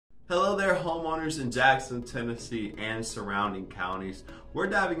there, homeowners in Jackson, Tennessee, and surrounding counties. We're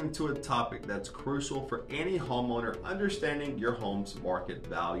diving into a topic that's crucial for any homeowner: understanding your home's market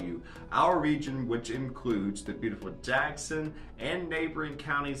value. Our region, which includes the beautiful Jackson and neighboring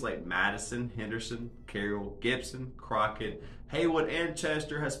counties like Madison, Henderson, Carroll, Gibson, Crockett, Haywood, and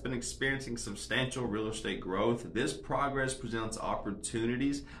Chester, has been experiencing substantial real estate growth. This progress presents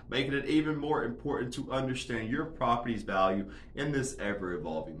opportunities, making it even more important to understand your property's value in this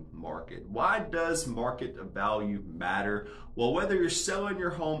ever-evolving market. Why does market value matter? Well, whether you're selling your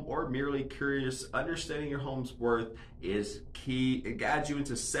home or merely curious, understanding your home's worth is key. It guides you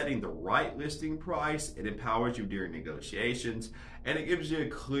into setting the right listing price, it empowers you during negotiations, and it gives you a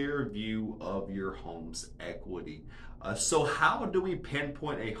clear view of your home's equity. So how do we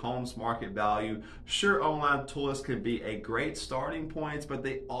pinpoint a home's market value? Sure, online tools can be a great starting point, but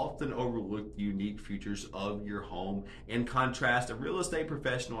they often overlook the unique features of your home. In contrast, a real estate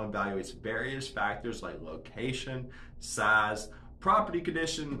professional evaluates various factors like location, size, property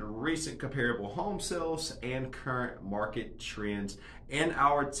condition, recent comparable home sales, and current market trends. In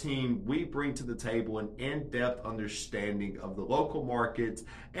our team, we bring to the table an in-depth understanding of the local markets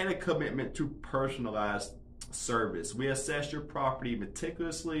and a commitment to personalized service. We assess your property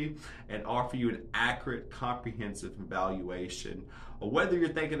meticulously and offer you an accurate, comprehensive evaluation. Whether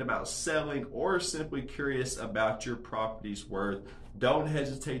you're thinking about selling or simply curious about your property's worth, don't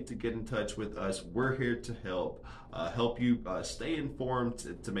hesitate to get in touch with us. We're here to help you stay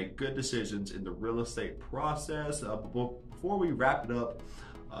informed to make good decisions in the real estate process. Before we wrap it up,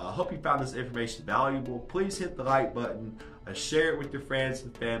 I hope you found this information valuable. Please hit the like button, share it with your friends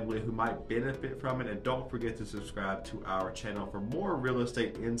and family who might benefit from it, and don't forget to subscribe to our channel for more real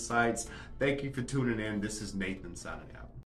estate insights. Thank you for tuning in. This is Nathan signing out.